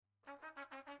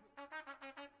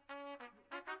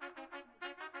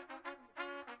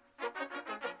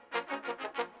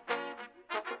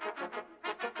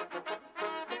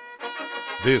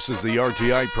This is the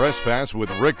RTI Press Pass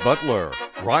with Rick Butler,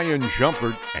 Ryan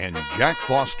Schumpert, and Jack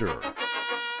Foster.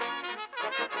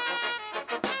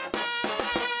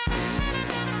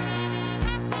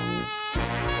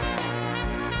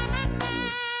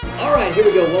 All right, here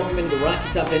we go. Welcome into the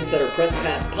Rocky Top Insider Press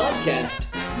Pass podcast.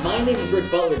 My name is Rick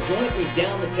Butler. Joining me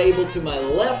down the table to my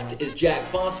left is Jack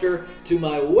Foster. To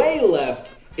my way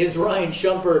left is Ryan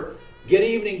Schumpert. Good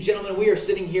evening, gentlemen. We are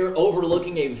sitting here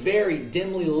overlooking a very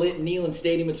dimly lit Neyland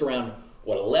Stadium. It's around,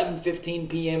 11:15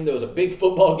 p.m. There was a big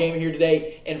football game here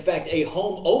today. In fact, a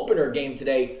home opener game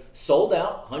today. Sold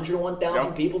out,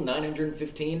 101,000 people,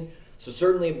 915. So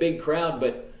certainly a big crowd,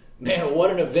 but man,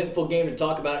 what an eventful game to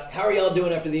talk about. How are y'all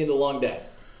doing after the end of the long day?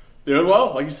 Doing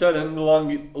well. Like you said, end of the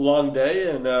long day,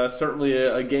 and certainly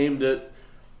a game that,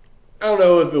 I don't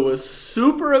know if it was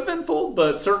super eventful,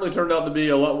 but certainly turned out to be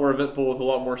a lot more eventful with a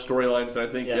lot more storylines than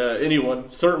I think anyone,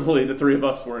 certainly the three of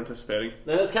us, were anticipating.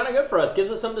 And it's kind of good for us. Gives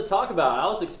us something to talk about. I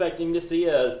was expecting to see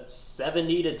a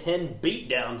 70-10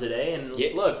 beatdown today, and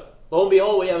look, lo and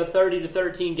behold, we have a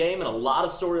 30-13 game and a lot of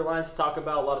storylines to talk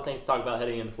about, a lot of things to talk about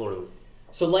heading into Florida.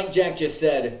 So like Jack just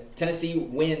said, Tennessee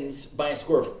wins by a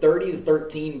score of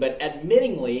 30-13, but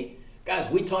admittingly,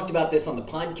 guys, we talked about this on the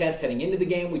podcast heading into the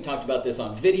game. We talked about this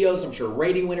on videos, I'm sure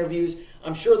radio interviews,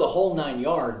 I'm sure the whole 9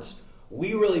 yards.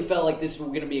 We really felt like this was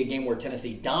going to be a game where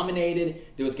Tennessee dominated.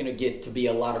 There was going to get to be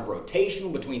a lot of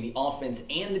rotation between the offense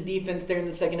and the defense there in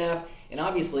the second half. And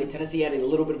obviously, Tennessee had a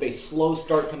little bit of a slow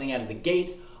start coming out of the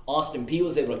gates. Austin Peay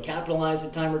was able to capitalize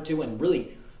a time or two and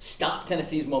really stop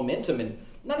Tennessee's momentum. And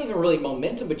not even really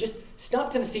momentum, but just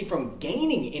stop Tennessee from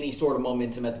gaining any sort of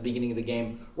momentum at the beginning of the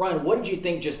game. Ryan, what did you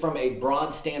think just from a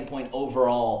broad standpoint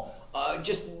overall,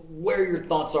 just where your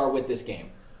thoughts are with this game?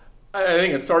 I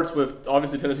think it starts with,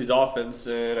 obviously, Tennessee's offense,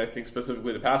 and I think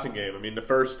specifically the passing game. I mean, the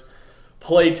first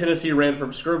play Tennessee ran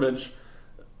from scrimmage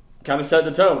kind of set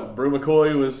the tone. Brew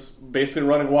McCoy was basically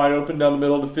running wide open down the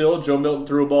middle of the field. Joe Milton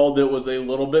threw a ball that was a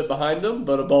little bit behind him,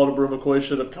 but a ball that Brew McCoy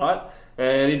should have caught,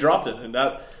 and he dropped it. And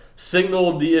that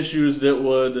signaled the issues that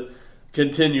would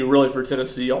continue really for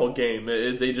Tennessee all game,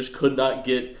 is they just could not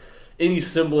get any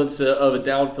semblance of a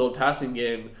downfield passing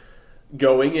game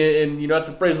going. And that's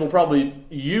a phrase we'll probably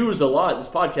use a lot in this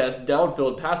podcast,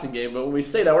 downfield passing game. But when we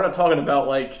say that, we're not talking about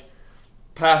like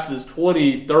passes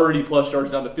 20, 30 plus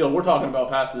yards down the field. We're talking about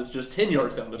passes just 10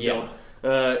 yards down the field.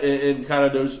 And kind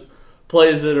of those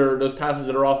plays those passes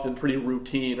that are often pretty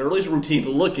routine, or at least routine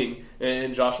looking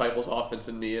in Josh Heupel's offense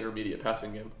in the intermediate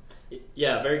passing game.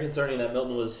 Yeah, very concerning that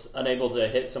Milton was unable to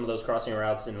hit some of those crossing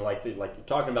routes and like you're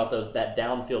talking about that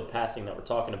downfield passing that we're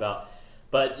talking about.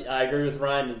 But I agree with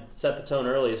Ryan, it set the tone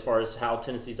early as far as how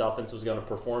Tennessee's offense was going to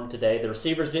perform today. The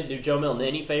receivers didn't do Joe Milton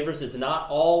any favors. It's not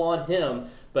all on him,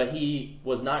 but he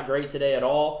was not great today at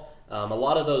all. A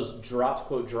lot of those drops,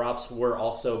 quote drops, were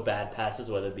also bad passes,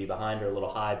 whether it be behind or a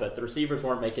little high. But the receivers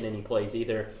weren't making any plays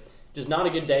either. Just not a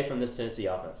good day from this Tennessee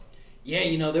offense.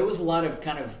 Yeah, there was a lot of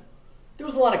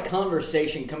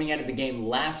conversation coming out of the game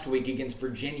last week against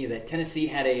Virginia that Tennessee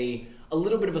had a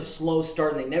little bit of a slow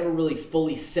start and they never really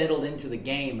fully settled into the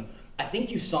game. I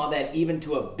think you saw that even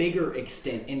to a bigger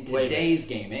extent in today's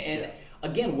game. And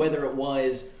again, whether it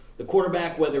was the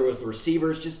quarterback, whether it was the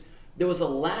receivers, just there was a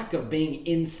lack of being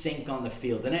in sync on the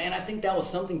field. And I think that was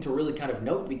something to really kind of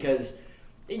note, because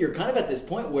you're kind of at this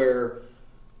point where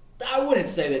I wouldn't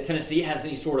say that Tennessee has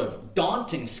any sort of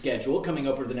daunting schedule coming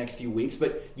up over the next few weeks,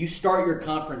 but you start your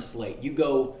conference slate. You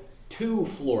go to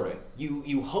Florida.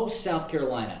 You host South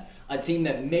Carolina, a team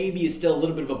that maybe is still a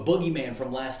little bit of a boogeyman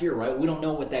from last year, right? We don't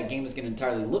know what that game is going to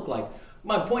entirely look like.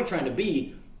 My point trying to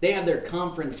be, they have their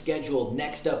conference schedule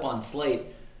next up on slate.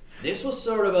 This was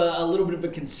sort of a little bit of a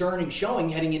concerning showing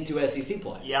heading into SEC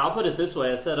play. Yeah, I'll put it this way.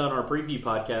 I said on our preview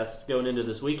podcast going into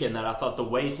this weekend that I thought the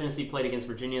way Tennessee played against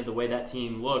Virginia, the way that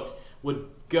team looked, would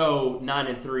go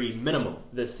 9-3 minimum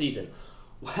this season.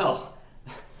 Well,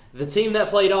 the team that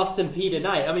played Austin Peay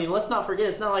tonight, I mean, let's not forget,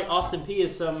 it's not like Austin Peay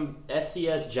is some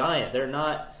FCS giant. They're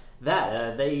not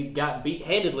that. They got beat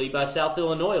handedly by South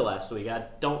Illinois last week. I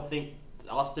don't think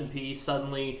Austin Peay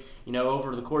suddenly,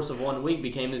 over the course of 1 week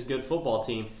became this good football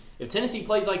team. If Tennessee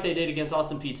plays like they did against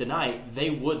Austin Peay tonight, they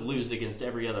would lose against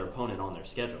every other opponent on their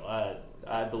schedule.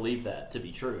 I believe that to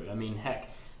be true. I mean, heck,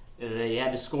 they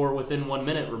had to score within 1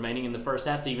 minute remaining in the first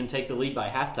half to even take the lead by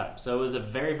halftime. So it was a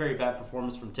very, very bad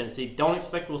performance from Tennessee. Don't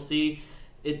expect we'll see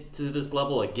it to this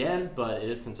level again, but it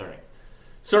is concerning.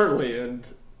 Certainly,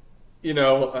 and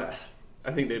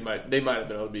I think they might have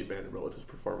been able to beat Vanderbilt with his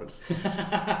performance.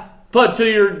 But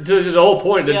to the whole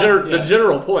point, the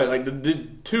general point, like the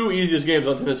two easiest games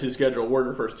on Tennessee's schedule were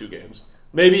the first two games.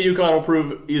 Maybe UConn will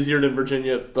prove easier than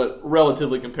Virginia, but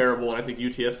relatively comparable, and I think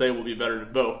UTSA will be better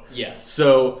than both. Yes.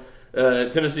 So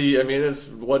Tennessee, I mean, it's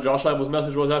what Josh Heupel's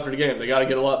message was after the game. They got to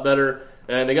get a lot better,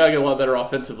 and they got to get a lot better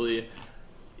offensively.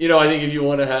 I think if you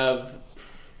want to have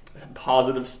a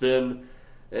positive spin,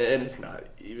 and it's not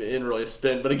even really a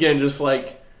spin, but again, just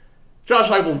like Josh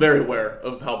Heupel very aware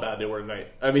of how bad they were tonight.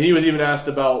 I mean, he was even asked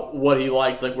about what he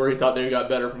liked, like where he thought they got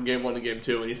better from game 1 to game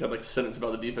 2, and he said like a sentence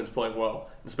about the defense playing well,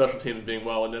 the special teams being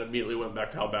well, and then immediately went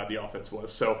back to how bad the offense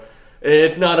was. So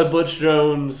it's not a Butch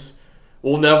Jones.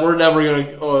 We're never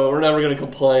gonna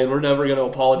complain. We're never gonna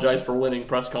apologize for winning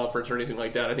press conference or anything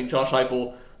like that. I think Josh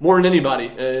Heupel, more than anybody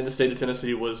in the state of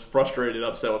Tennessee, was frustrated,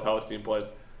 upset with how his team played.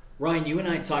 Ryan, you and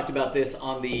I talked about this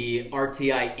on the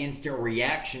RTI Instant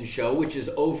Reaction Show, which is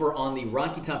over on the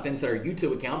Rocky Top Insider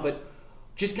YouTube account. But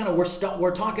just kind of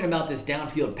we're talking about this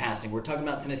downfield passing. We're talking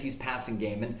about Tennessee's passing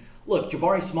game. And look,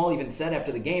 Jabari Small even said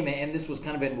after the game, and this was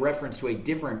kind of in reference to a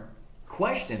different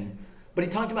question, but he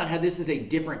talked about how this is a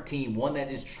different team, one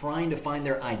that is trying to find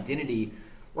their identity.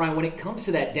 Ryan, when it comes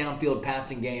to that downfield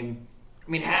passing game, I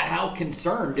mean, how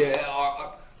concerned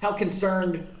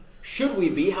should we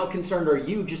be? How concerned are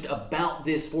you just about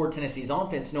this for Tennessee's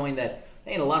offense, knowing that,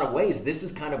 hey, in a lot of ways, this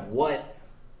is kind of what,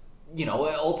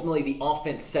 ultimately the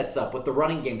offense sets up, what the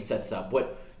running game sets up,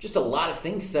 what just a lot of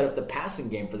things set up the passing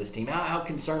game for this team. How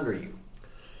concerned are you?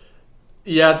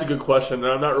 Yeah, it's a good question.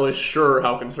 I'm not really sure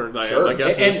how concerned I am. I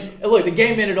guess. And look, the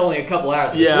game ended only a couple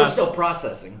hours ago, so we're still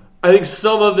processing. I think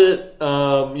some of it,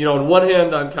 on one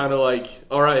hand, I'm kind of like,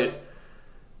 all right,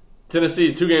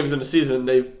 Tennessee, 2 games in the season,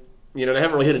 they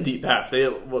haven't really hit a deep pass. They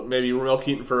hit maybe Ramel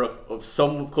Keaton for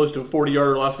some close to a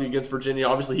 40-yarder last week against Virginia.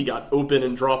 Obviously, he got open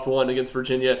and dropped one against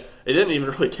Virginia. They didn't even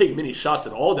really take many shots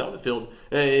at all down the field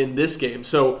in this game.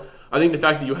 So I think the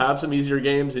fact that you have some easier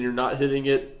games and you're not hitting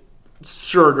it,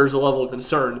 sure, there's a level of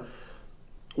concern.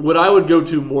 What I would go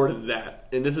to more than that,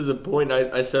 and this is a point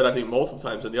I said I think multiple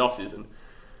times in the offseason,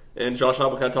 and Josh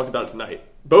Heupel kind of talked about it tonight.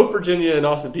 Both Virginia and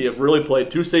Austin Peay have really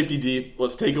played 2 safety deep.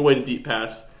 Let's take away the deep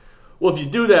pass. Well, if you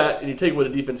do that and you take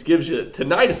what the defense gives you,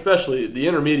 tonight especially, the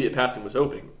intermediate passing was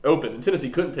open, and Tennessee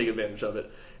couldn't take advantage of it.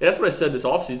 And that's what I said this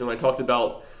offseason when I talked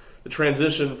about the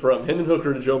transition from Hendon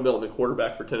Hooker to Joe Milton, the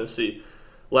quarterback for Tennessee.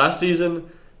 Last season,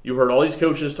 you heard all these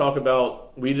coaches talk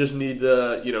about we just need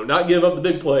to, not give up the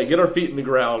big play, get our feet in the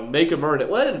ground, make them earn it.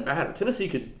 Well, it didn't matter. Tennessee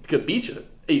could beat you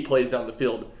 8 plays down the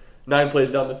field, 9 plays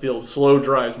down the field, slow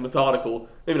drives, methodical.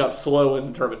 Maybe not slow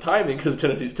in terms of timing because of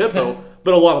Tennessee's tempo,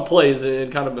 but a lot of plays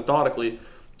and kind of methodically.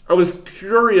 I was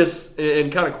curious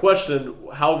and kind of questioned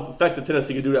how effective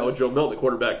Tennessee could do that with Joe Milton, the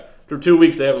quarterback. Through 2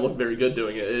 weeks, they haven't looked very good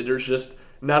doing it. There's just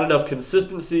not enough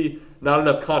consistency, not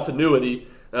enough continuity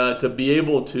to be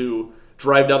able to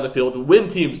drive down the field when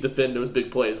teams defend those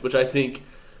big plays, which I think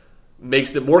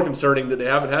makes it more concerning that they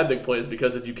haven't had big plays,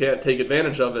 because if you can't take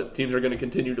advantage of it, teams are going to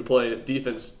continue to play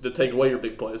defense to take away your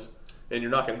big plays, and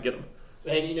you're not going to get them.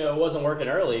 And, it wasn't working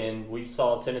early, and we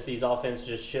saw Tennessee's offense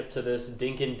just shift to this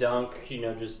dink and dunk,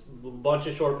 just a bunch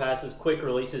of short passes, quick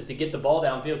releases to get the ball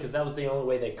downfield, because that was the only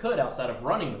way they could outside of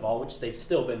running the ball, which they've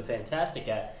still been fantastic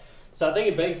at. So I think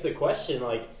it begs the question,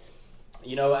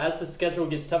 as the schedule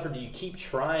gets tougher, do you keep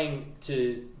trying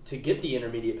to get the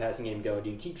intermediate passing game going? Do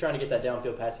you keep trying to get that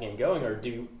downfield passing game going, or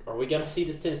are we going to see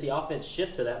this Tennessee offense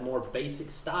shift to that more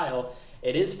basic style?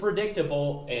 It is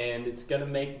predictable, and it's going to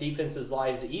make defenses'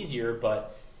 lives easier,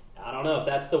 but I don't know if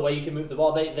that's the way you can move the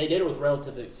ball. They did it with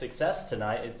relative success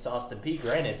tonight. It's Austin Peay,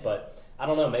 granted, but I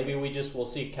don't know. Maybe we'll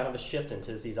see kind of a shift in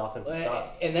Tennessee's offensive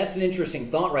style. And that's an interesting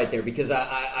thought right there, because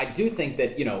I do think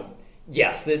that,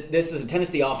 yes, this is a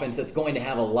Tennessee offense that's going to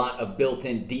have a lot of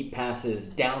built-in deep passes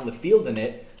down the field in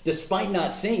it, despite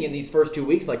not seeing in these first 2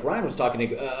 weeks, like Ryan was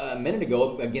talking a minute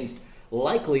ago, against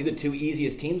likely the 2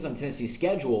 easiest teams on Tennessee's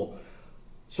schedule.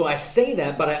 So I say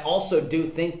that, but I also do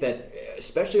think that,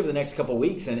 especially over the next couple of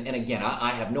weeks, and again, I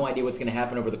have no idea what's going to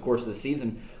happen over the course of the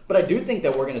season, but I do think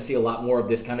that we're going to see a lot more of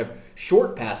this kind of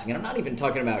short passing. And I'm not even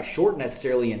talking about short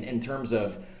necessarily in terms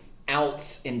of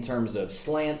outs, in terms of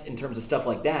slants, in terms of stuff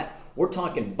like that. We're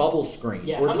talking bubble screens.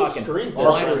 Yeah, we're talking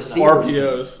wide receiver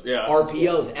RPOs. Yeah.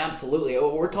 RPOs, absolutely.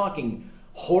 We're talking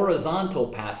horizontal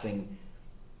passing,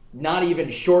 not even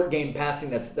short game passing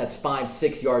that's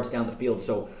 5-6 yards down the field.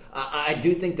 So I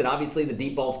do think that obviously the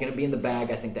deep ball is going to be in the bag.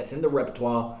 I think that's in the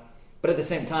repertoire. But at the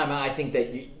same time, I think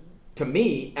that, to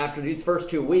me, after these first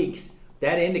 2 weeks,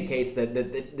 that indicates that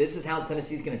this is how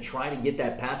Tennessee's going to try to get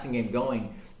that passing game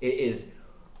going, is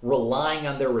relying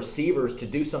on their receivers to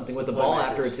do something with the ball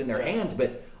after it's in their hands.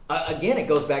 But again, it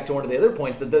goes back to one of the other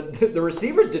points that the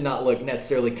receivers did not look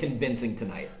necessarily convincing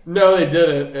tonight. No, they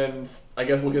didn't, and I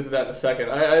guess we'll get to that in a second.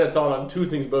 I had a thought on two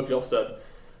things both y'all said.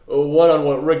 One on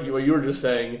what, Ricky, what you were just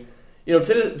saying.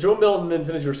 Joe Milton and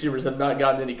Tennessee receivers have not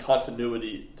gotten any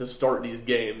continuity to start these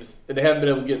games, and they haven't been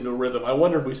able to get into a rhythm. I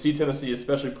wonder if we see Tennessee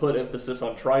especially put emphasis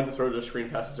on trying to throw their screen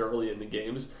passes early in the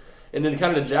games. And then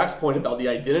kind of to Jack's point about the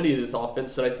identity of this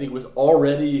offense that I think was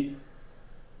already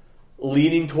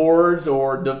leaning towards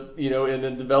or, in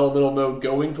a developmental mode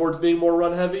going towards being more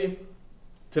run-heavy.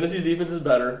 Tennessee's defense is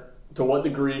better. To what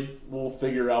degree, we'll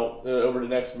figure out over the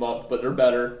next month, but they're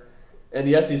better. And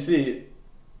the SEC,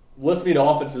 list me the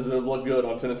offenses that have looked good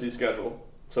on Tennessee's schedule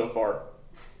so far.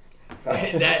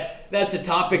 That's a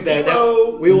topic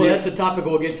that's a topic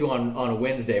we'll get to on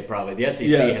Wednesday probably. The SEC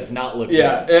has not looked good.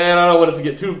 And I don't want us to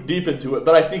get too deep into it,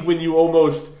 but I think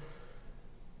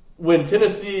when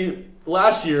Tennessee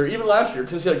last year,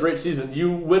 Tennessee had a great season.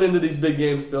 You went into these big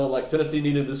games feeling like Tennessee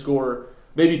needed to score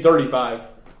maybe 35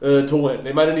 to win.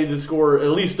 They might have needed to score at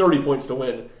least 30 points to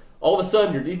win. All of a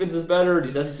sudden, your defense is better.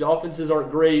 These SEC offenses aren't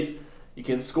great. You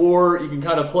can score. You can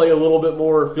kind of play a little bit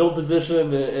more field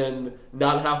position and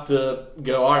not have to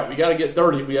go, all right, we got to get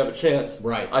 30 if we have a chance.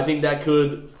 Right. I think that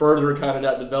could further kind of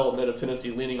that development of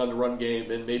Tennessee leaning on the run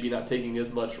game and maybe not taking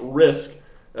as much risk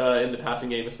in the passing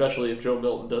game, especially if Joe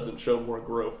Milton doesn't show more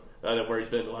growth than where he's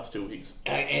been the last 2 weeks.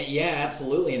 Yeah,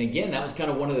 absolutely. And again, that was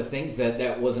kind of one of the things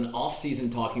that was an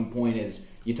off-season talking point is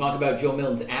you talk about Joe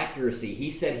Milton's accuracy.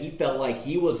 He said he felt like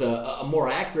he was a more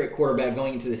accurate quarterback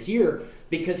going into this year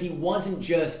because he wasn't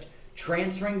just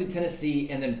transferring to Tennessee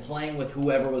and then playing with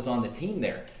whoever was on the team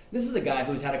there. This is a guy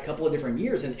who's had a couple of different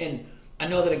years, and I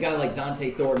know that a guy like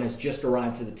Dante Thornton has just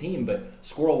arrived to the team, but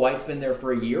Squirrel White's been there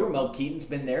for a year. Mel Keaton's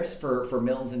been there for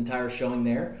Milton's entire showing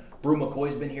there. Brew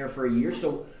McCoy's been here for a year.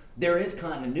 So there is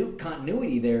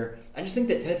continuity there. I just think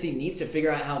that Tennessee needs to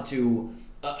figure out how to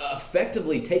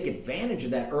effectively take advantage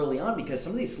of that early on because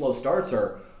some of these slow starts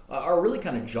are really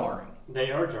kind of jarring. They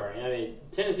are jarring. I mean,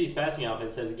 Tennessee's passing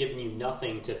offense has given you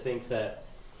nothing to think that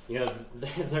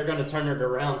they're going to turn it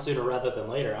around sooner rather than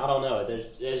later. I don't know.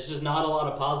 There's just not a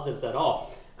lot of positives at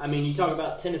all. I mean, you talk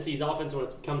about Tennessee's offense when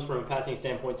it comes from a passing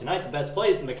standpoint tonight. The best play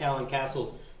is the McAllen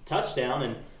Castles touchdown,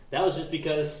 and that was just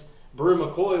because Brew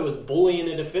McCoy was bullying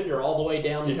a defender all the way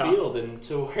down the field and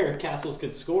to where Castles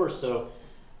could score. So,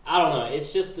 I don't know.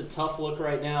 It's just a tough look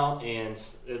right now, and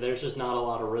there's just not a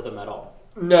lot of rhythm at all.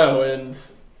 No, and,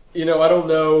 I don't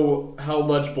know how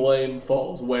much blame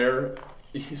falls where.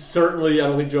 Certainly, I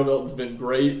don't think Joe Milton's been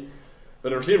great,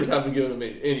 but the receivers haven't given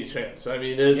him any chance. I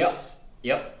mean, it's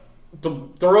the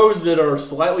throws that are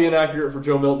slightly inaccurate for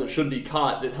Joe Milton that should be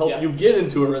caught that help you get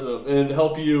into a rhythm and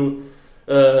help you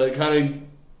kind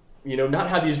of, not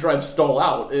have these drives stall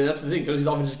out. And that's the thing, because these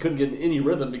offenses couldn't get in any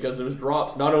rhythm because those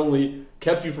drops not only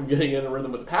kept you from getting in a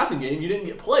rhythm with the passing game, you didn't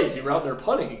get plays. You were out there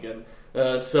punting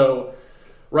again. So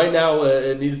right now,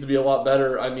 it needs to be a lot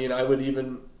better. I mean, I would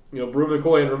even, Brew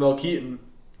McCoy and Ramel Keaton,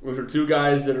 which are two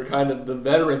guys that are kind of the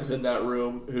veterans in that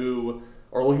room who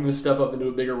are looking to step up into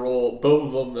a bigger role.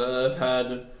 Both of them have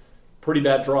had pretty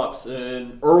bad drops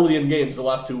early in games the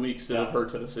last 2 weeks that have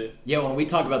hurt Tennessee. Yeah, when we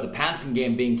talk about the passing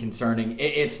game being concerning,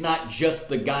 it's not just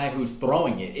the guy who's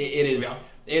throwing it.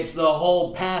 It's the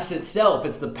whole pass itself.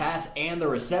 It's the pass and the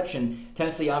reception.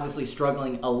 Tennessee obviously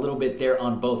struggling a little bit there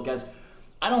on both guys.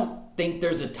 I don't think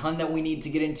there's a ton that we need to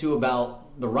get into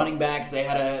about the running backs. They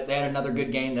had another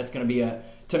good game. That's going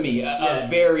to be a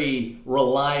very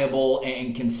reliable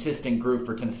and consistent group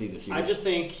for Tennessee this year. I just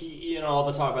think, all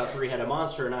the talk about three-headed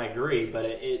monster, and I agree, but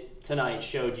it tonight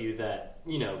showed you that,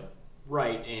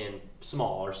 Wright and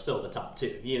Small are still the top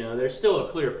two. There's still a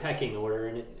clear pecking order,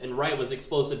 and Wright was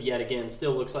explosive yet again,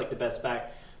 still looks like the best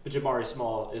back, but Jabari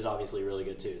Small is obviously really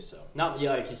good too. So,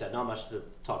 like you said, not much to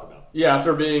talk about. Yeah,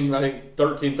 after being, I think,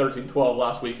 13-13-12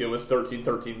 last week, it was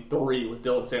 13-13-3 with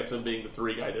Dylan Sampson being the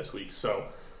 3 guy this week. So,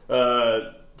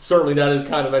 certainly that is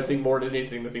kind of, I think, more than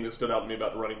anything, the thing that stood out to me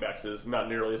about the running backs is not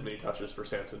nearly as many touches for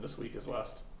Sampson this week as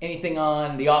last. Anything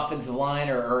on the offensive line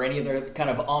or any other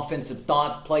kind of offensive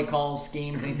thoughts, play calls,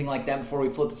 schemes, anything like that before we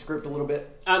flip the script a little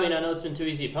bit? I mean, I know it's been 2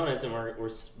 easy opponents, and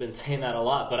we've been saying that a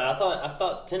lot, but I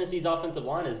thought Tennessee's offensive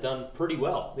line has done pretty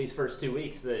well these first 2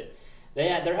 weeks.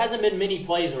 There hasn't been many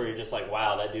plays where you're just like,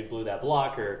 wow, that dude blew that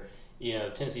block, or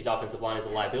Tennessee's offensive line is a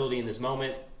liability in this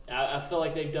moment. I feel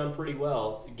like they've done pretty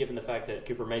well, given the fact that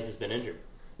Cooper Mace has been injured.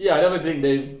 Yeah, I definitely think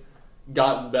they've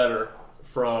gotten better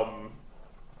from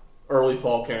early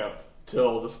fall camp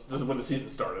till this is when the season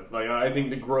started. Like, I think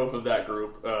the growth of that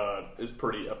group is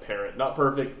pretty apparent. Not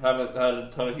perfect, haven't had a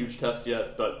ton of huge tests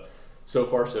yet, but so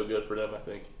far so good for them, I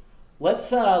think. Let's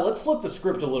flip the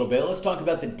script a little bit. Let's talk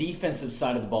about the defensive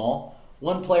side of the ball.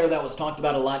 One player that was talked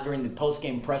about a lot during the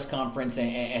post-game press conference,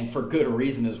 and for good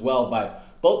reason as well, by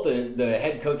both the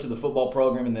head coach of the football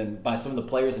program and then by some of the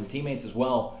players and teammates as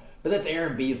well. But that's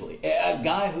Aaron Beasley, a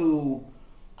guy who,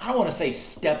 I don't want to say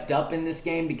stepped up in this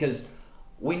game because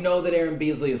we know that Aaron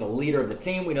Beasley is a leader of the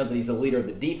team. We know that he's a leader of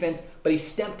the defense. But he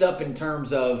stepped up in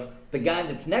terms of the guy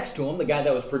that's next to him, the guy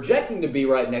that was projecting to be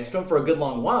right next to him for a good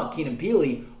long while, Keenan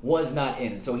Peay, was not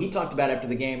in. So he talked about after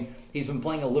the game, he's been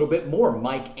playing a little bit more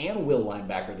Mike and Will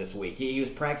linebacker this week. He was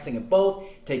practicing at both,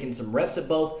 taking some reps at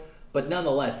both. But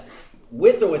nonetheless,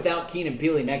 with or without Keenan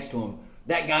Peay next to him,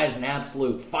 that guy is an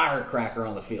absolute firecracker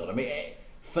on the field. I mean,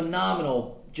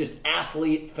 phenomenal, just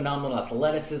athlete, phenomenal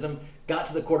athleticism. Got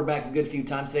to the quarterback a good few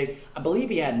times today. I believe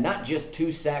he had not just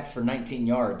 2 sacks for 19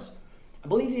 yards. I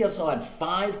believe he also had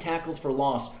 5 tackles for a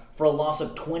loss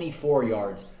of 24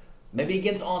 yards. Maybe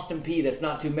against Austin Peay, that's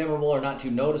not too memorable or not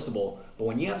too noticeable. But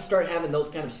when you have to start having those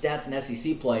kind of stats in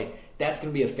SEC play, that's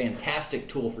going to be a fantastic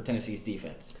tool for Tennessee's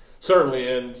defense.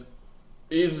 Certainly, and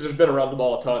he's just been around the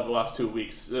ball a ton the last 2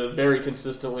 weeks, very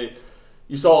consistently.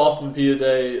 You saw Austin Peay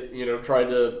today, try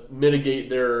to mitigate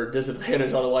their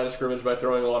disadvantage on the line of scrimmage by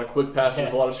throwing a lot of quick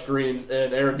passes, a lot of screens,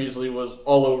 and Aaron Beasley was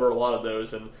all over a lot of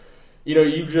those. And,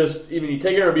 you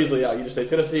take Aaron Beasley out, you just say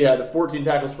Tennessee had 14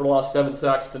 tackles for loss, 7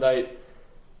 sacks tonight.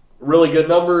 Really good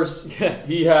numbers.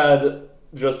 He had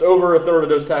just over a third of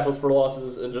those tackles for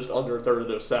losses and just under a third of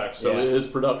those sacks. So his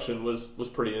production was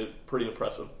pretty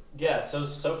impressive. Yeah,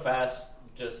 so fast,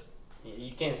 just...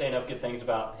 You can't say enough good things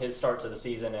about his start to the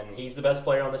season, and he's the best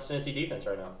player on this Tennessee defense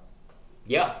right now.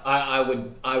 Yeah, I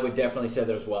would definitely say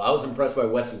that as well. I was impressed by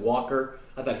Wesley Walker.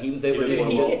 I thought he was able to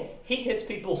do He hits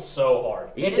people so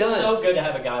hard. He does. It's so good to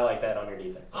have a guy like that on your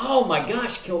defense. Oh my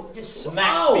gosh! Just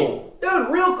smacks people, dude.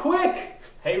 Real quick.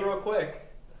 Hey, real quick.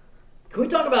 Can we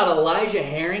talk about Elijah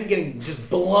Herring getting just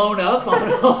blown up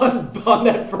on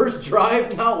that first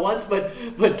drive? Not once,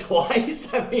 but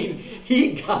twice. I mean,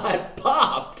 he got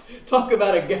popped. Talk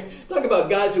about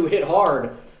guys who hit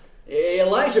hard.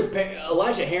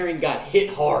 Elijah Herring got hit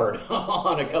hard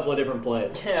on a couple of different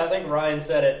plays. Yeah, I think Ryan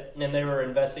said it, and they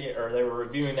were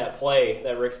reviewing that play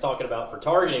that Rick's talking about for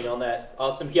targeting on that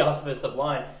Austin Peay offensive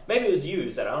line. Maybe it was you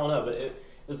who said it, I don't know, but it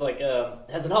was like,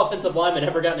 has an offensive lineman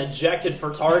ever gotten ejected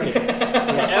for targeting?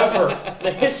 Ever. In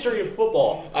the history of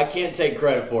football. I can't take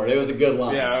credit for it. It was a good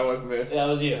line. Yeah, it was me. That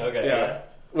was you. Okay. Yeah.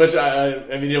 Which,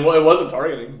 it wasn't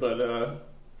targeting, but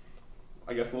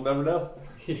I guess we'll never know.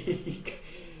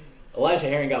 Elijah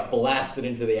Herring got blasted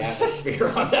into the atmosphere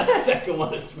on that second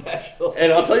one especially.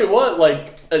 And I'll tell you what,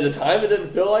 at the time it didn't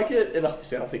feel like it, and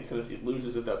obviously I don't think Tennessee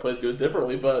loses if that place goes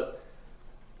differently, but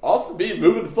Austin Peay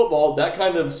moving the football, that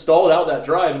kind of stalled out that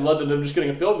drive and led to them just getting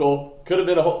a field goal. Could have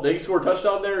been they scored a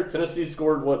touchdown there. Tennessee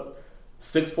scored,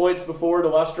 6 points before the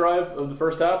last drive of the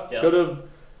first half? Yep. Could have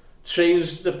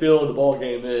changed the feel of the ball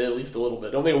game at least a little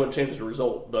bit. Don't think it would have changed the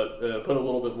result, but put a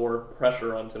little bit more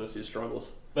pressure on Tennessee's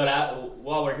struggles. But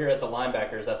while we're here at the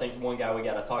linebackers, I think one guy we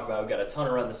got to talk about, we got a ton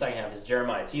of run in the second half, is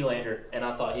Jeremiah Telander, and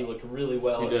I thought he looked really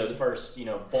well in his first,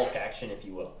 bulk action, if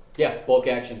you will. Yeah, bulk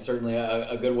action, certainly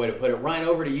a good way to put it. Ryan,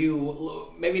 over to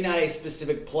you. Maybe not a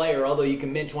specific player, although you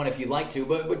can mention one if you'd like to,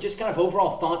 but just kind of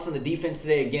overall thoughts on the defense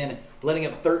today. Again, letting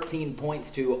up 13 points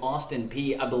to Austin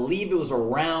Peay. I believe it was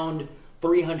around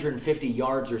 350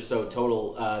 yards or so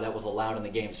total that was allowed in the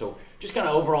game. So just kind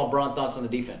of overall broad thoughts on the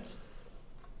defense.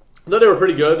 No, they were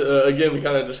pretty good. Again, we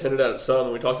kind of just hinted at it some,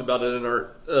 and we talked about it in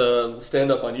our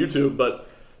stand-up on YouTube, but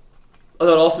I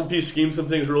thought Austin Peay schemed some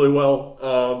things really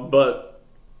well. But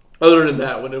other than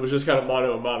that, when it was just kind of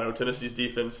mano a mano, Tennessee's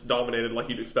defense dominated like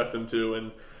you'd expect them to.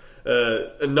 And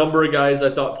a number of guys I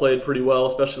thought played pretty well,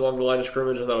 especially along the line of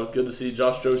scrimmage. I thought it was good to see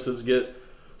Josh Josephs get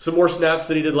some more snaps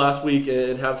than he did last week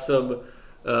and have some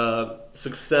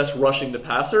success rushing the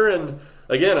passer. And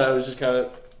again, I was just kind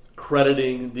of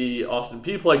crediting the Austin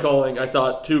Peay play calling. I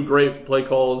thought 2 great play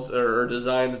calls or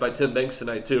designs by Tim Banks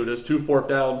tonight too. There's 2 4th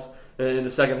downs in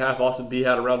the second half Austin Peay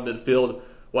had around midfield.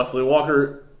 Wesley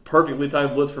Walker, perfectly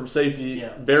timed blitz from safety,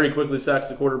 very quickly sacks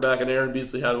the quarterback, and Aaron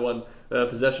Beasley had one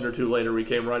possession or two later. We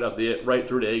came right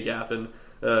through the A gap and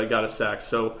got a sack.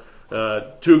 So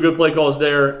 2 good play calls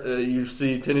there. You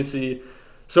see Tennessee,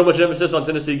 so much emphasis on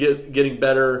Tennessee getting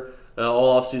better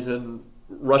all offseason,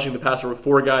 rushing the passer with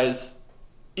 4 guys.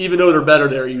 Even though they're better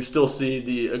there, you still see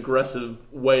the aggressive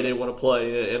way they want to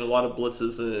play in a lot of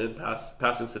blitzes and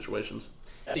passing situations.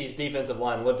 Tennessee's defensive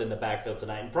line lived in the backfield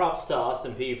tonight, and props to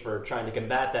Austin Peay for trying to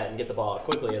combat that and get the ball out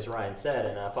quickly, as Ryan said,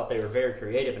 and I thought they were very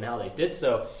creative in how they did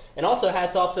so. And also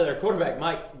hats off to their quarterback,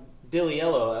 Mike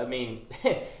Dilliello. I mean,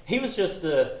 he was just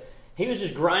He was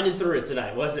just grinding through it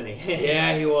tonight, wasn't he?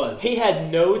 Yeah, he was. He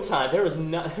had no time. There was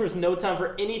no time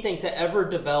for anything to ever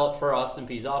develop for Austin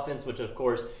Peay's offense, which of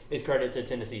course is credit to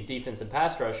Tennessee's defense and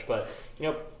pass rush. But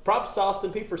props to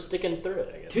Austin Peay for sticking through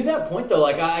it, I guess. To that point, though,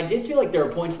 I did feel like there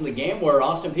were points in the game where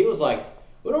Austin Peay was like,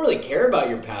 "We don't really care about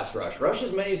your pass rush. Rush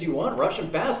as many as you want. Rush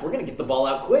them fast. We're going to get the ball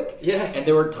out quick." Yeah. And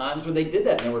there were times when they did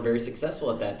that, and they were very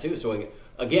successful at that too. So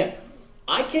again,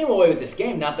 I came away with this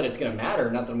game, not that it's going to matter,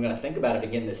 not that I'm going to think about it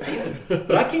again this season,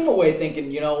 but I came away thinking,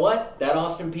 you know what? That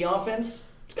Austin Peay offense,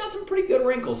 it's got some pretty good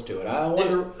wrinkles to it. I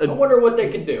wonder what they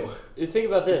could do. Think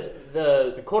about this.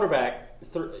 The quarterback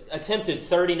attempted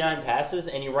 39 passes,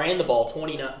 and he ran the ball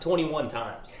 21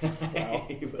 times. Wow.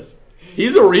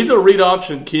 He's a read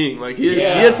option king. Like he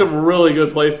had some really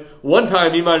good play. One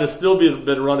time he might have still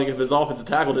been running if his offensive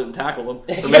tackle didn't tackle him,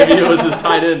 or maybe it was his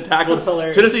tight end tackled.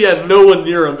 Tennessee had no one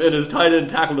near him, and his tight end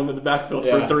tackled him in the backfield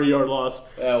for a 3-yard loss.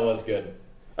 That was good.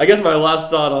 I guess my last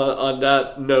thought on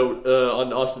that note,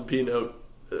 on Austin Peay note,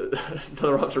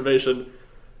 another observation.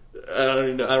 I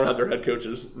don't have their head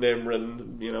coach's name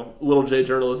written. Little J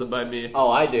journalism by me. Oh,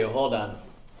 I do. Hold on,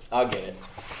 I'll get it.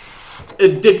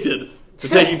 Addicted to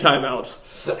taking timeouts.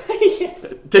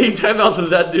 Yes. Taking timeouts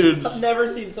is that dude's... I've never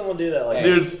seen someone do that like that.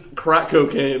 Dude's crack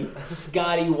cocaine.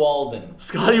 Scotty Walden.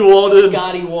 Scotty Walls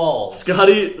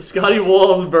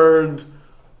burned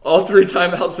all 3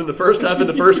 timeouts in the first half in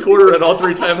the first quarter and all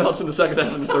 3 timeouts in the second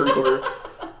half in the third quarter.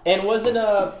 And wasn't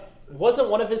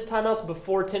one of his timeouts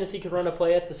before Tennessee could run a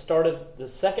play at the start of the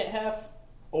second half?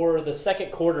 Or the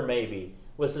second quarter maybe?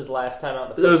 Was his last time out in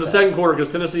the first It was the half. second quarter because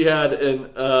Tennessee had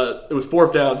it was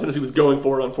 4th down. Tennessee was going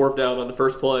for it on 4th down on the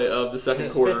first play of the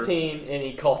second quarter. 15, and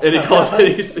he called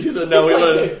it. He said, "No,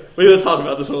 we got to talk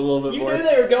about this one a little bit more." You knew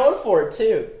they were going for it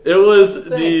too. It was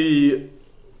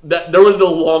there was the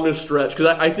longest stretch because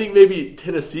I think maybe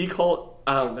Tennessee called.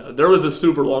 I don't know. There was a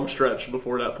super long stretch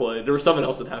before that play. There was something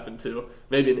else that happened too.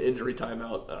 Maybe an injury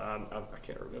timeout. I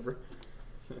can't remember.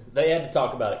 They had to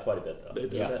talk about it quite a bit though. They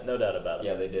did. Yeah. No doubt about it.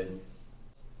 Yeah, they did.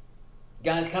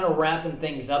 Guys, kind of wrapping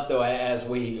things up, though, as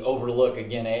we overlook,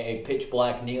 again, a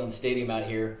pitch-black Neyland Stadium out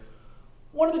here.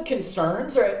 One of the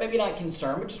concerns, or maybe not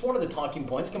concern, but just one of the talking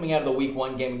points coming out of the Week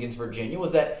 1 game against Virginia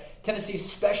was that Tennessee's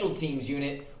special teams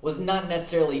unit was not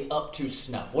necessarily up to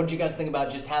snuff. What did you guys think about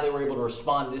just how they were able to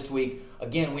respond this week?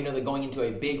 Again, we know they're going into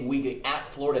a big week at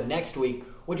Florida next week.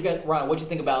 Ryan, what did you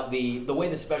think about the way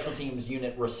the special teams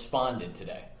unit responded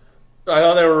today? I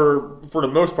thought they were, for the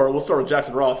most part, we'll start with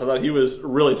Jackson Ross. I thought he was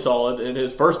really solid, and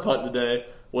his first punt today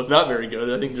was not very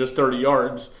good. I think just 30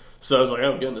 yards. So I was like,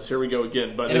 oh, goodness, here we go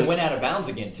again. But it went out of bounds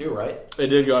again, too, right? It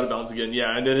did go out of bounds again,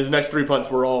 yeah. And then his next 3 punts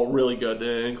were all really good,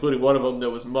 including one of them that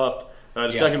was muffed.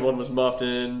 The second one was muffed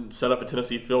and set up a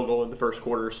Tennessee field goal in the first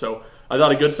quarter. So I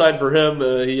thought a good sign for him.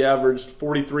 He averaged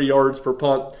 43 yards per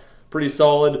punt, pretty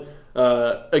solid.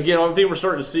 Again, I think we're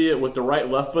starting to see it with the right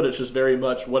left foot. It's just very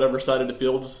much whatever side of the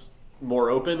field's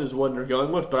more open is one they're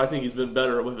going with, but I think he's been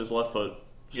better with his left foot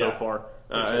so far.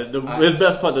 His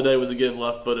best punt today was, again,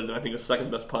 left-footed, and I think his second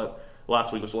best punt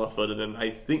last week was left-footed, and I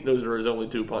think those are his only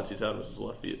 2 punts he's had was his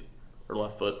left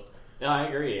foot. No, I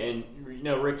agree. And,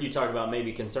 Rick, you talk about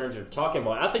maybe concerns you're talking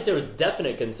about. I think there was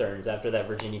definite concerns after that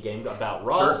Virginia game about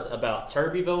Ross, about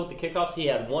Turbeville with the kickoffs. He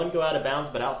had one go out of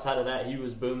bounds, but outside of that, he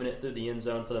was booming it through the end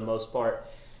zone for the most part.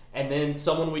 And then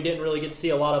someone we didn't really get to see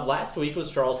a lot of last week was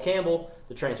Charles Campbell,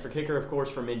 the transfer kicker, of course,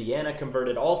 from Indiana.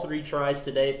 Converted all 3 tries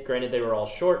today. Granted, they were all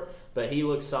short, but he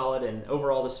looked solid. And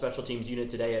overall, the special teams unit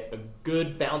today, a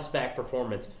good bounce-back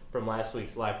performance from last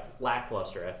week's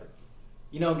lackluster effort.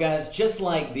 Guys, just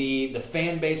like the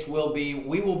fan base will be,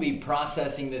 we will be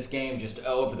processing this game just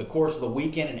over the course of the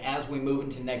weekend. And as we move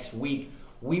into next week,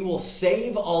 we will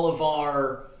save all of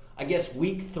our,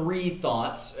 Week 3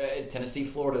 thoughts. Tennessee,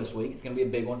 Florida this week. It's going to be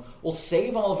a big one. We'll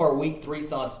save all of our Week 3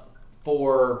 thoughts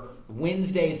for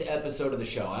Wednesday's episode of the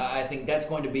show. I think that's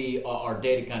going to be our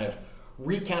day to kind of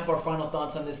recap our final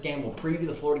thoughts on this game. We'll preview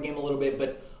the Florida game a little bit.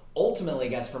 But ultimately,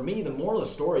 guys, for me, the moral of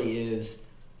the story is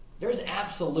there's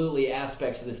absolutely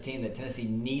aspects of this team that Tennessee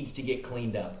needs to get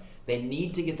cleaned up. They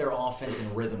need to get their offense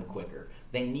in rhythm quicker.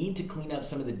 They need to clean up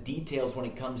some of the details when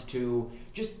it comes to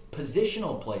just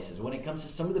positional places, when it comes to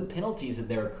some of the penalties that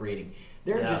they're creating.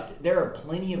 There are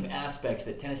plenty of aspects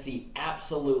that Tennessee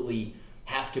absolutely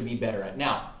has to be better at.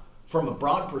 Now, from a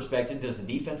broad perspective, does the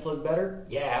defense look better?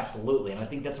 Yeah, absolutely. And I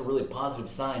think that's a really positive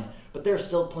sign. But there are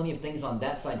still plenty of things on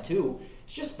that side, too.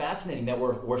 It's just fascinating that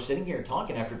we're sitting here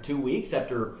talking after 2 weeks,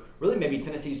 after really maybe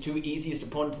Tennessee's 2 easiest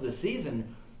opponents of the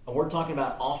season, and we're talking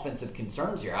about offensive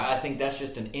concerns here. I think that's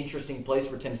just an interesting place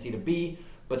for Tennessee to be,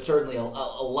 but certainly a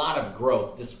lot of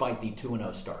growth despite the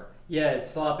 2-0 start. Yeah,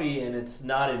 it's sloppy and it's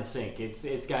not in sync.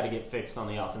 It's got to get fixed on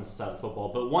the offensive side of football.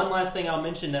 But one last thing I'll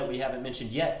mention that we haven't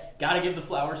mentioned yet: got to give the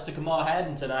flowers to Kamal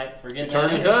Haddon tonight for getting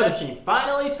that interception. He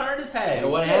finally turned his head. And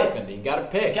what happened? He got a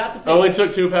pick. Only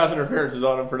took 2 pass interferences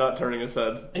on him for not turning his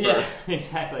head first. Yeah,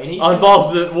 exactly. And on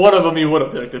balls that one of them he would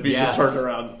have picked if he just turned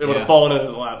around. It would have fallen in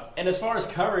his lap. And as far as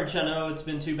coverage, I know it's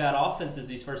been 2 bad offenses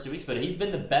these first 2 weeks, but he's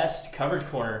been the best coverage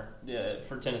corner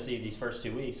for Tennessee these first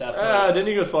 2 weeks.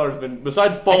 Dinigo Slaughter's been,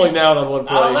 besides falling down on one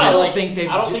play. I don't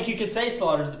think you could say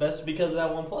Slaughter's the best because of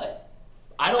that one play.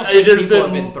 I don't think people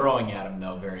have been throwing at him,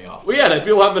 though, very often. Well, yeah,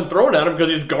 people haven't been throwing at him because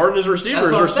he's guarding his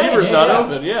receivers. His receiver's not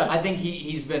open, I think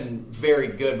he's been very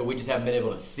good, but we just haven't been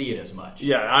able to see it as much.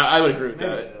 Yeah, I would agree with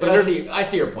that. But I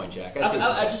see your point, Jack.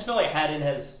 I just feel like Haddon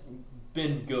has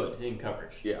been good in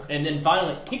coverage. Yeah. And then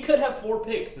finally, he could have 4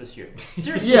 picks this year.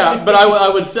 Seriously. Yeah, but I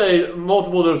would say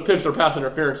multiple of those picks are pass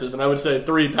interferences, and I would say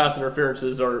 3 pass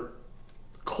interferences are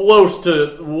close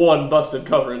to 1 busted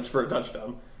coverage for a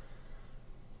touchdown.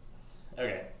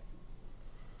 Okay.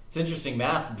 It's interesting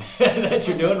math that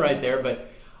you're doing right there, but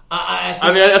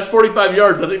I mean, that's 45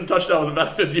 yards. I think the touchdown was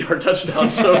about a 50-yard touchdown,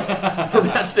 so from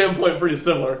that standpoint, pretty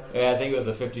similar. Yeah, I think it was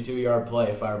a 52-yard play,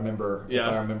 if I remember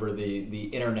the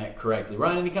internet correctly.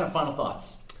 Ryan, any kind of final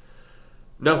thoughts?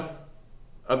 No.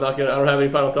 I don't have any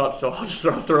final thoughts, so I'll just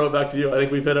throw it back to you. I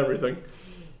think we've hit everything.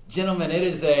 Gentlemen, it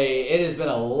has been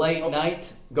a late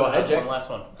night. Go ahead, Jack. One last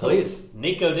one. Please.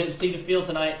 Nico didn't see the field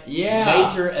tonight. Yeah.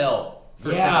 Major L for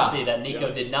Tennessee that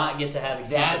Nico did not get to have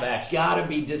extensive action. That's got to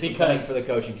be disappointing for the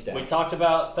coaching staff. We talked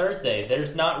about Thursday.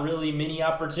 There's not really many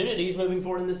opportunities moving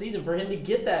forward in the season for him to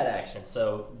get that action.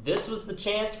 So this was the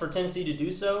chance for Tennessee to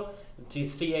do so, to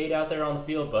see 8 out there on the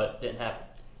field, but didn't happen.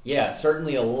 Yeah,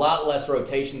 certainly a lot less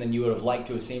rotation than you would have liked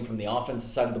to have seen from the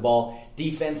offensive side of the ball.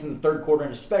 Defense in the third quarter,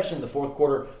 and especially in the fourth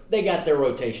quarter, they got their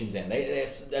rotations in.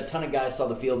 A ton of guys saw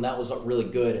the field, and that was really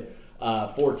good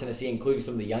for Tennessee, including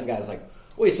some of the young guys. Like,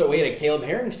 we had a Caleb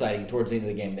Herring sighting towards the end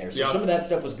of the game there. So some of that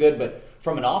stuff was good, but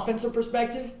from an offensive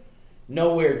perspective,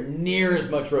 nowhere near as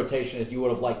much rotation as you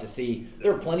would have liked to see.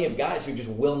 There are plenty of guys who just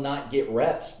will not get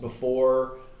reps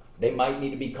before they might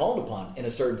need to be called upon in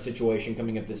a certain situation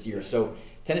coming up this year. So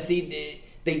Tennessee,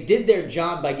 they did their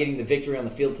job by getting the victory on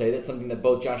the field today. That's something that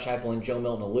both Josh Heupel and Joe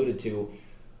Milton alluded to,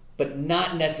 but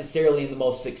not necessarily in the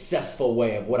most successful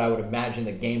way of what I would imagine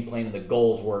the game plan and the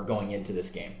goals were going into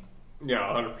this game. Yeah,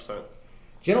 100%.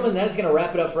 Gentlemen, that is going to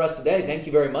wrap it up for us today. Thank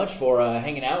you very much for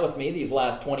hanging out with me these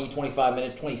last 20, 25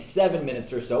 minutes, 27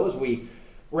 minutes or so as we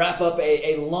wrap up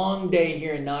a long day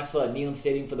here in Knoxville at Neyland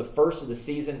Stadium for the first of the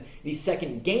season, the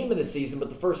second game of the season, but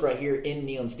the first right here in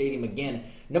Neyland Stadium again.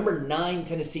 Number 9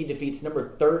 Tennessee defeats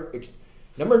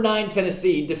Number 9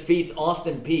 Tennessee defeats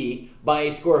Austin Peay by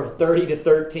a score of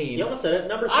 30-13. You almost said it.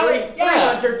 Number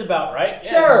 300 about right.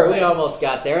 Sure, we almost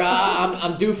got there.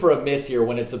 I'm due for a miss here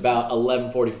when it's about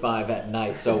 11:45 at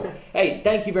night. So, hey,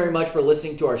 thank you very much for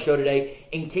listening to our show today.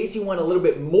 In case you want a little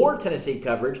bit more Tennessee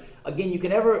coverage, again, you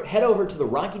can head over to the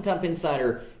Rocky Top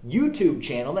Insider YouTube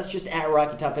channel. That's just at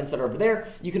Rocky Top Insider over there.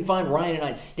 You can find Ryan and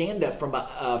I stand-up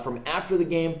from after the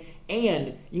game,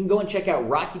 and you can go and check out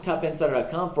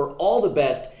RockyTopInsider.com for all the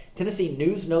best Tennessee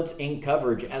news, notes, and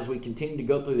coverage as we continue to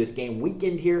go through this game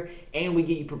weekend here, and we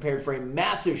get you prepared for a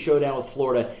massive showdown with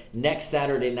Florida next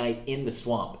Saturday night in the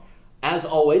Swamp. As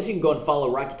always, you can go and follow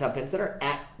Rocky Top Insider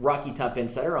at Rocky Top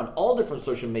Insider on all different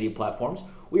social media platforms.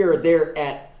 We are there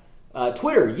at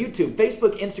Twitter, YouTube,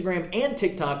 Facebook, Instagram, and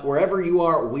TikTok. Wherever you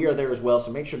are, we are there as well,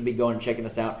 so make sure to be going and checking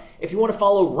us out. If you want to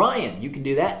follow Ryan, you can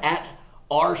do that at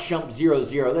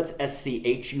RSchump00. That's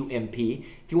SCHUMP.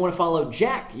 If you want to follow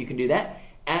Jack, you can do that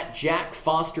at Jack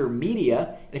Foster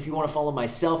Media. And if you want to follow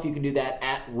myself, you can do that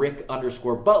at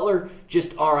Rick_Butler,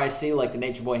 just RIC like the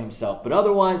Nature Boy himself. But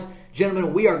otherwise,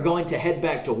 gentlemen, we are going to head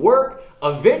back to work.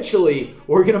 Eventually,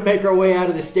 we're going to make our way out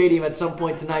of the stadium at some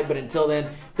point tonight. But until then,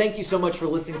 thank you so much for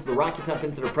listening to the Rocky Top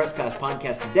Insider Press Pass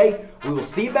podcast today. We will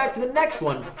see you back for the next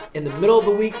one in the middle of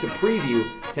the week to preview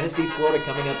Tennessee, Florida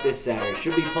coming up this Saturday.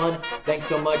 Should be fun. Thanks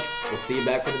so much. We'll see you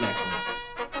back for the next one.